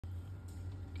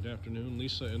Good afternoon,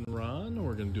 Lisa and Ron.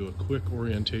 We're going to do a quick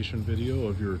orientation video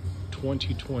of your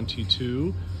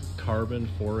 2022 Carbon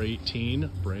 418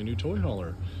 brand new toy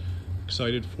hauler.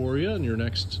 Excited for you in your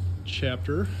next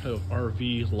chapter of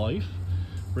RV life.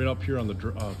 Right up here on the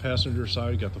passenger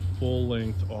side, you got the full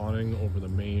length awning over the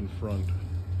main front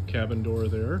cabin door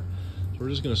there. So we're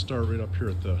just going to start right up here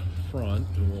at the front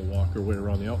and we'll walk our way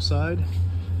around the outside.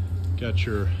 Got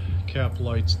your cap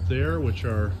lights there, which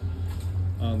are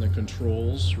on the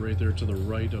controls right there to the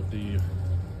right of the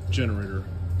generator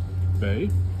bay.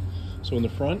 So in the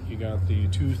front, you got the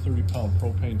two 30-pound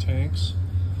propane tanks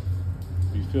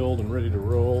be filled and ready to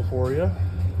roll for you.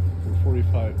 Your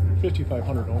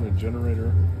 5500 ohmic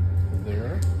generator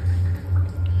there.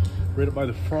 Right up by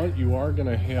the front, you are going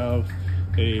to have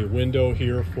a window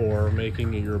here for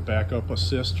making your backup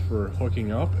assist for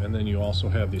hooking up, and then you also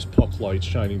have these puck lights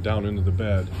shining down into the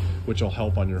bed, which will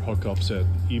help on your hookups at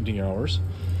evening hours.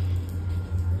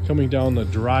 Coming down the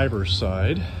driver's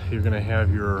side, you're going to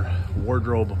have your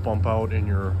wardrobe bump out in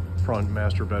your front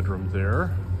master bedroom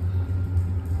there.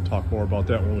 Talk more about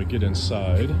that when we get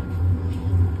inside.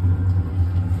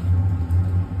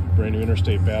 Brand new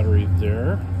interstate battery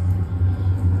there.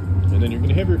 And then you're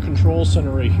going to have your control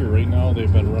center right here. Right now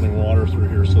they've been running water through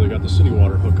here, so they got the city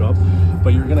water hookup.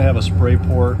 But you're going to have a spray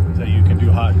port that you can do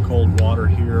hot and cold water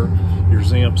here. Your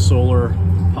ZAMP solar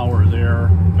power there.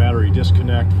 Battery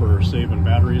disconnect for saving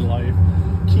battery life.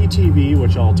 Key TV,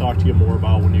 which I'll talk to you more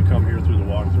about when you come here through the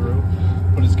walkthrough.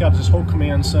 But it's got this whole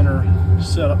command center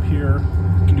set up here.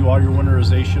 You can do all your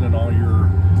winterization and all your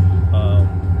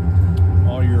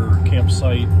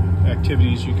campsite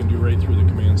activities you can do right through the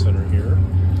command center here.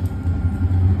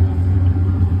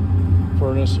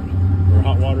 Furnace or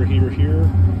hot water heater here,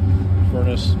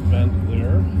 furnace vent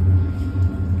there.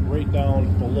 Right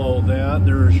down below that,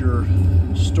 there's your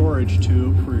storage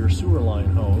tube for your sewer line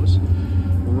hose.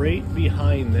 Right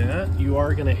behind that, you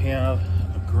are going to have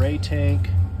a gray tank,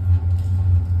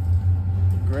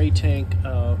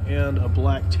 and a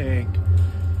black tank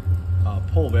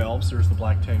pull valves. There's the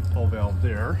black tank pull valve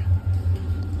there.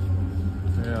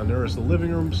 And there's the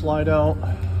living room slide out.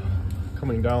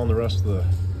 Coming down the rest of the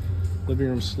living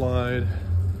room slide.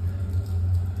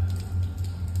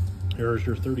 Here's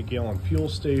your 30-gallon fuel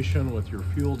station with your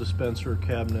fuel dispenser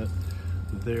cabinet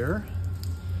there.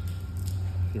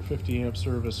 Your 50-amp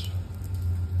service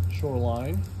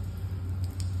shoreline.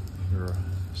 Your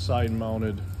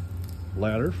side-mounted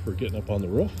ladder for getting up on the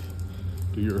roof.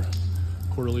 Do your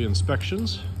quarterly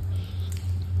inspections.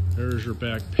 There's your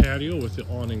back patio with the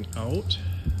awning out.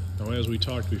 Now, as we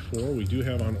talked before, we do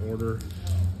have on order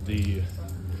the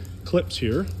clips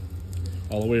here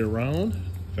all the way around.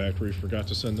 Factory forgot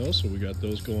to send those, so we got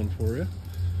those going for you.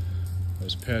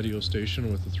 Nice patio station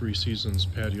with the 3 Seasons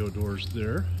patio doors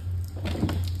there.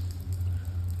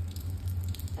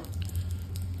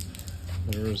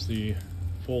 There's the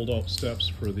fold-out steps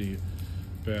for the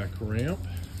back ramp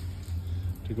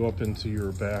to go up into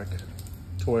your back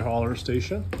toy hauler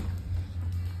station.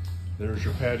 There's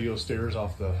your patio stairs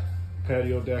off the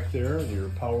patio deck there, and your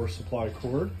power supply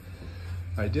cord.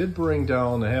 I did bring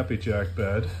down the Happy Jack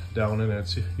bed down in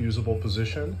its usable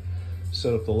position,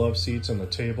 set up the love seats and the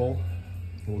table.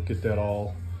 We'll get that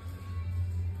all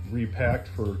repacked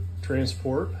for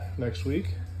transport next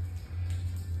week.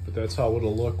 But that's how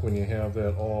it'll look when you have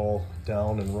that all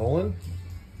down and rolling.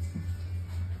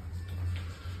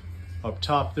 Up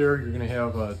top there, you're going to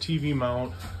have a TV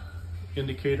mount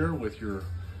indicator with your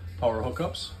power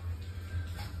hookups.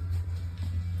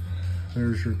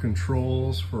 There's your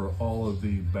controls for all of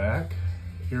the back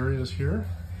areas here.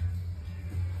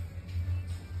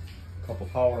 A couple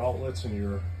power outlets in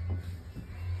your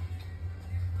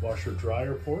washer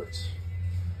dryer ports.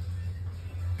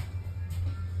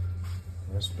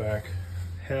 This back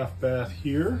half bath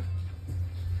here.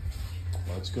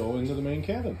 Let's go into the main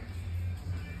cabin.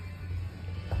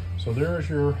 So there's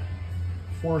your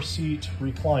 4-seat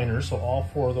recliner, so all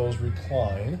 4 of those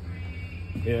recline.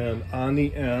 And on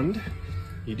the end,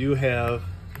 you do have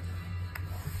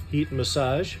heat and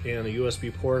massage and a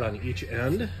USB port on each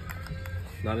end,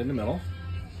 not in the middle.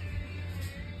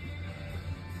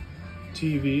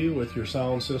 TV with your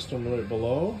sound system right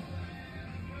below.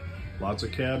 Lots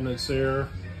of cabinets there.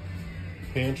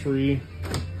 Pantry.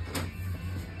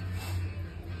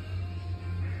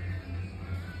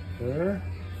 There.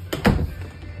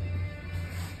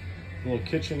 Little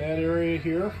kitchenette area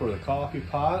here for the coffee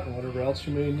pot and whatever else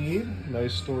you may need.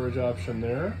 Nice storage option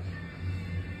there.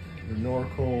 Your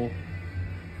Norco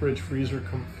fridge freezer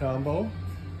combo.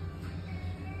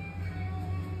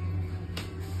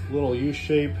 Little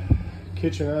U-shaped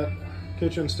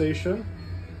kitchen station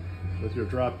with your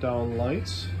drop-down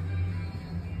lights.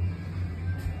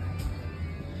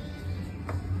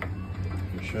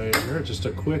 I'll show you here just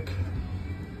a quick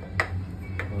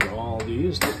on all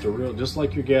these, just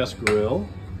like your gas grill.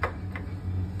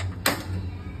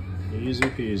 Easy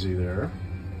peasy there.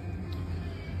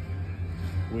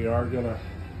 We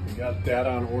got that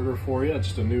on order for you.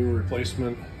 Just a new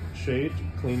replacement shade.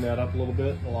 Clean that up a little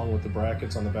bit along with the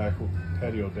brackets on the back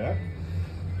patio deck.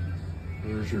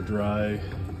 There's your dry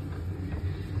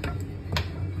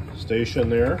station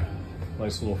there.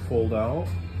 Nice little fold out.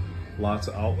 Lots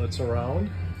of outlets around.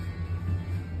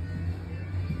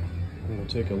 And we'll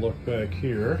take a look back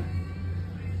here.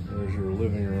 There's your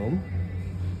living room.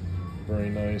 Very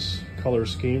nice color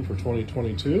scheme for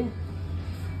 2022.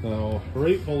 Now,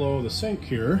 right below the sink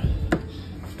here,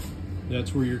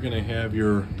 that's where you're going to have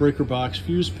your breaker box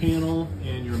fuse panel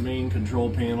and your main control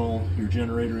panel, your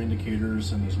generator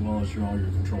indicators, and as well as all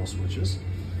your control switches.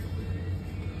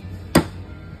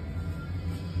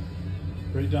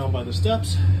 Right down by the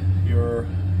steps, your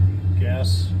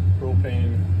gas,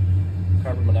 propane,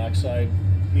 carbon monoxide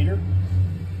meter.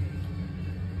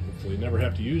 Hopefully you never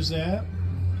have to use that.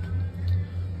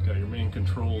 Got your main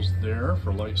controls there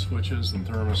for light switches and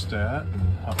thermostat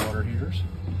and hot water heaters.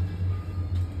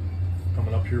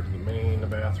 Coming up here to the main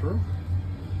bathroom.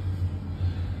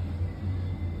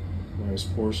 Nice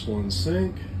porcelain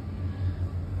sink.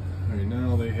 Right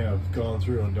now they have gone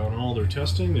through and done all their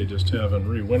testing. They just haven't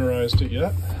re-winterized it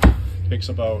yet. Takes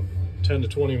about 10 to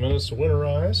 20 minutes to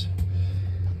winterize.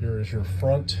 Here is your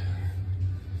front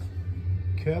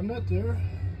cabinet there.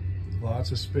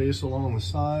 Lots of space along the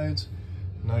sides.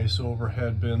 Nice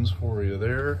overhead bins for you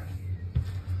there.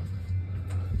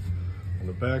 On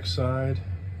the back side,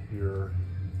 your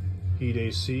heat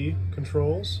AC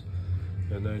controls,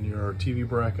 and then your TV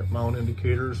bracket mount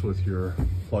indicators with your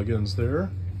plug-ins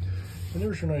there. And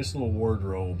there's your nice little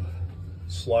wardrobe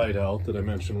slide out that I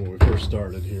mentioned when we first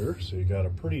started here. So you got a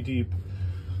pretty deep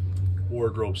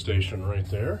wardrobe station right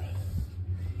there.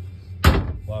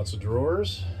 Lots of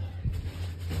drawers.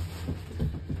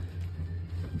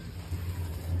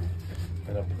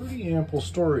 And a pretty ample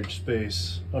storage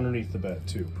space underneath the bed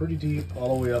too. Pretty deep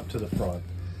all the way up to the front.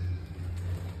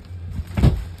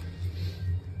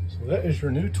 So that is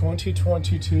your new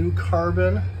 2022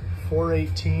 Carbon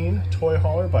 418 toy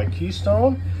hauler by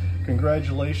Keystone.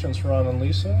 Congratulations, Ron and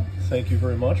Lisa. Thank you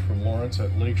very much from Lawrence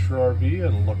at Lakeshore RV,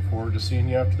 and look forward to seeing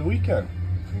you after the weekend.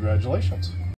 Congratulations.